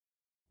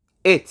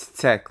It's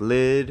Tech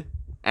Lid,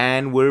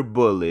 and we're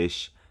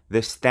bullish.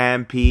 The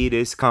stampede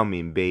is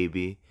coming,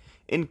 baby.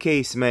 In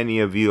case many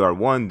of you are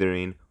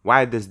wondering,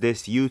 why does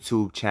this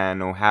YouTube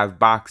channel have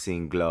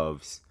boxing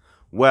gloves?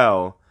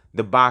 Well,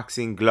 the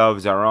boxing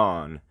gloves are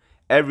on.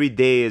 Every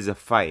day is a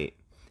fight.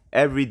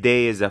 Every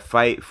day is a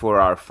fight for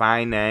our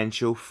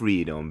financial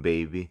freedom,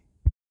 baby.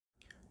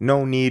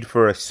 No need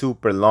for a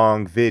super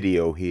long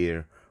video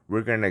here.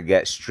 We're gonna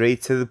get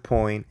straight to the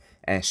point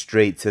and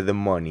straight to the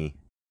money.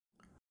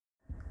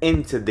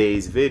 In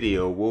today's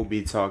video, we'll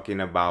be talking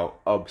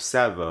about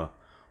Obsv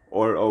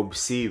or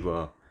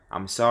Obsv.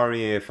 I'm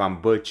sorry if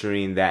I'm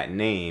butchering that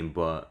name,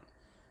 but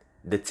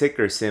the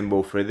ticker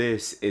symbol for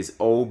this is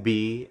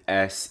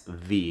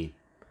OBSV.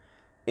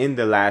 In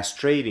the last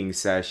trading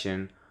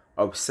session,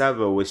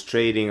 Obsv was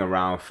trading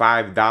around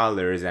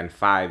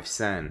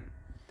 $5.05.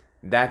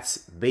 That's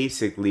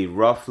basically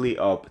roughly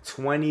up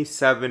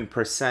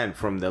 27%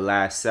 from the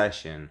last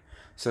session.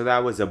 So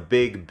that was a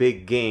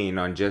big gain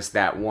on just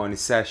that one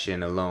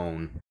session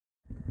alone.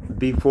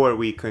 Before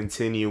we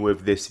continue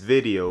with this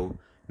video,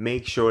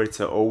 make sure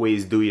to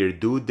always do your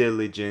due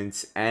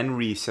diligence and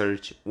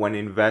research when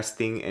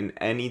investing in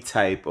any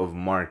type of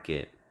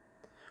market.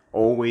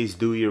 Always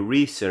do your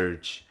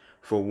research,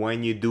 for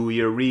when you do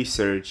your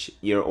research,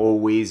 you're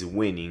always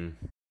winning.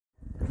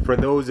 For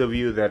those of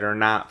you that are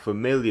not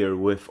familiar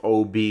with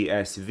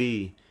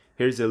OBSV,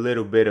 here's a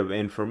little bit of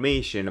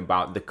information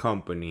about the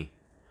company.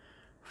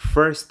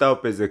 First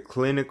up is a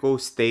clinical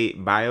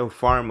state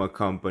biopharma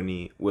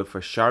company with a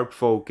sharp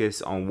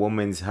focus on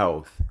women's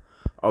health.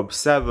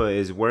 Obsv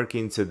is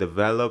working to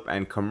develop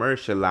and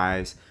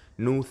commercialize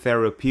new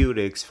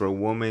therapeutics for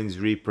women's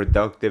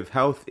reproductive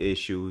health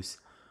issues,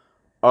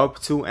 up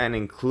to and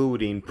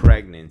including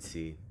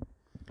pregnancy.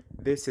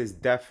 This is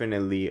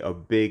definitely a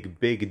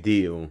big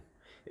deal.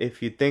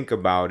 If you think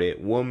about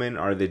it, women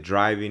are the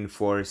driving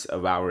force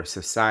of our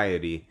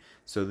society,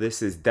 so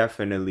this is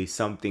definitely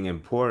something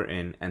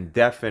important and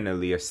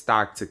definitely a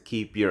stock to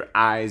keep your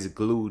eyes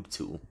glued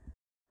to.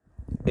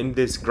 In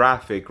this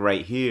graphic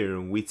right here,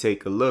 we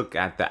take a look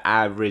at the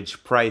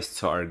average price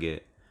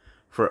target.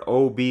 For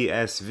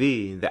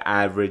OBSV, the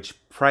average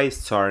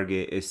price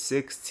target is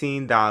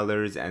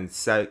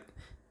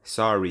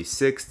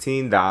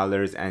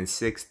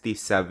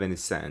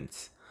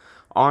 $16.67.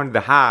 On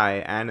the high,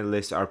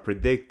 analysts are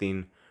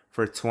predicting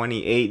for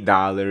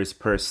 $28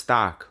 per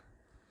stock.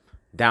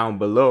 Down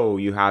below,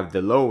 you have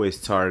the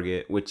lowest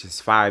target, which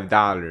is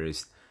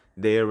 $5.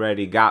 They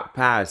already got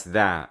past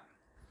that.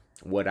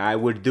 What I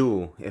would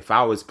do if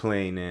I was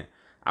playing it,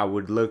 I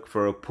would look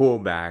for a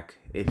pullback.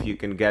 If you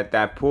can get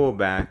that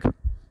pullback,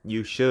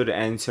 you should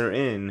enter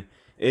in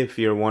if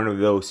you're one of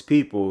those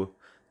people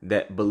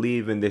that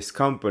believe in this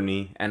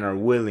company and are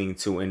willing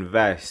to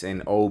invest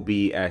in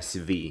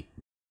OBSV.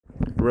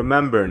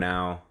 Remember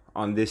now,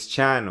 on this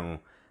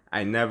channel,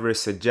 I never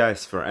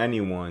suggest for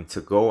anyone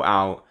to go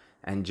out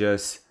and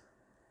just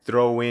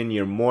throw in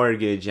your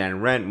mortgage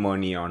and rent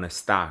money on a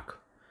stock.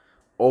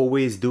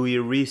 Always do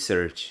your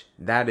research.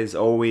 That is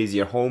always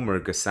your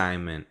homework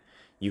assignment.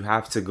 You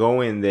have to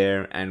go in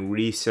there and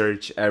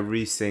research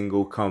every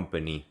single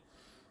company.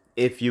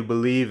 If you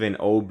believe in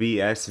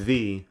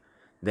OBSV,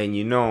 then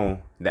you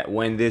know that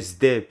when this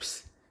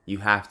dips, you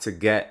have to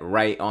get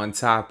right on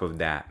top of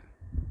that.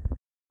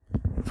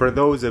 For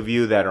those of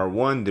you that are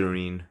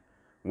wondering,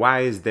 why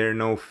is there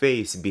no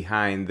face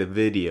behind the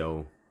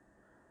video?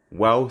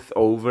 Wealth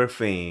over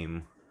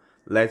fame.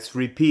 Let's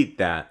repeat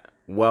that.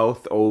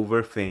 Wealth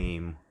over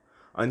fame.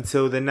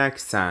 Until the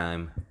next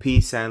time,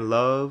 peace and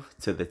love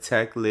to the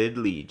Tech Lid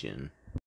Legion.